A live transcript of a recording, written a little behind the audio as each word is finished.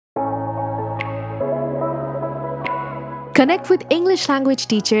Connect with English language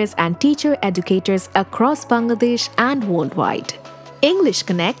teachers and teacher educators across Bangladesh and worldwide. English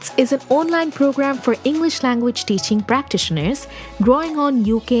Connects is an online program for English language teaching practitioners drawing on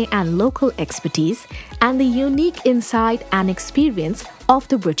UK and local expertise and the unique insight and experience of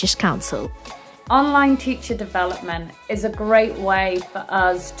the British Council. Online teacher development is a great way for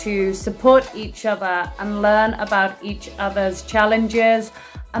us to support each other and learn about each other's challenges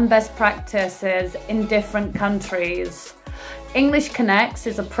and best practices in different countries. English Connects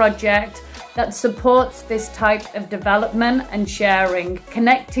is a project that supports this type of development and sharing,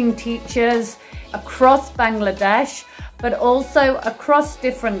 connecting teachers across Bangladesh, but also across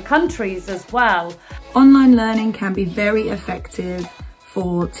different countries as well. Online learning can be very effective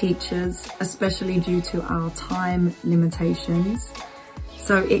for teachers, especially due to our time limitations.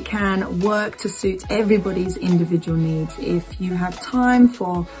 So it can work to suit everybody's individual needs. If you have time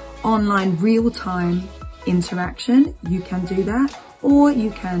for online real-time interaction, you can do that, or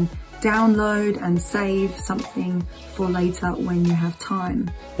you can download and save something for later when you have time.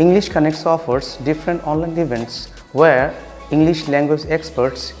 English Connects offers different online events where English language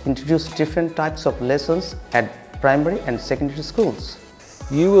experts introduce different types of lessons at primary and secondary schools.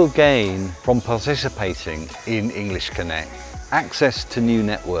 You will gain from participating in English Connect access to new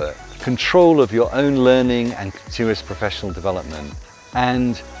network, control of your own learning and continuous professional development,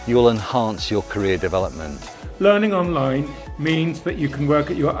 and you will enhance your career development. Learning online means that you can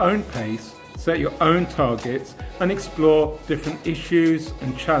work at your own pace, set your own targets, and explore different issues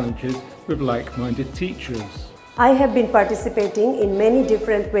and challenges with like-minded teachers. I have been participating in many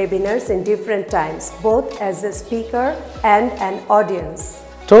different webinars in different times, both as a speaker and an audience.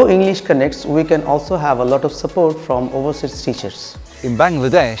 Through English Connects, we can also have a lot of support from overseas teachers. In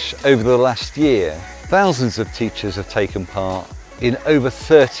Bangladesh, over the last year, thousands of teachers have taken part in over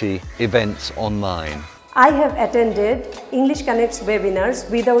 30 events online. I have attended English Connects webinars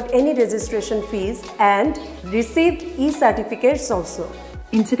without any registration fees and received e-certificates also.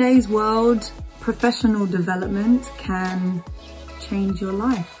 In today's world, professional development can change your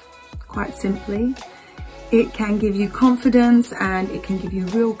life, quite simply. It can give you confidence and it can give you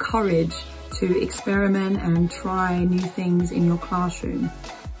real courage to experiment and try new things in your classroom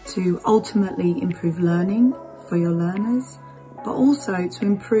to ultimately improve learning for your learners, but also to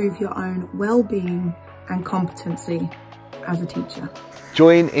improve your own well-being and competency as a teacher.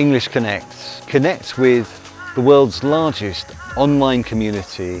 Join English Connects. Connect with the world's largest online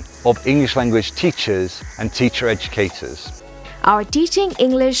community of English language teachers and teacher educators. Our Teaching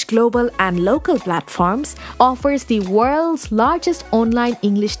English Global and Local platforms offers the world's largest online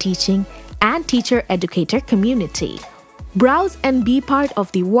English teaching and teacher educator community. Browse and be part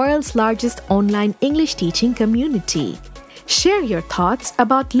of the world's largest online English teaching community. Share your thoughts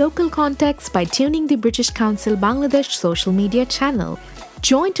about local context by tuning the British Council Bangladesh social media channel.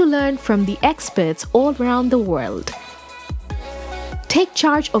 Join to learn from the experts all around the world. Take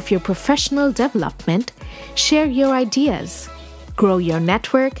charge of your professional development, share your ideas, grow your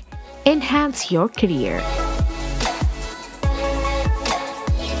network, enhance your career.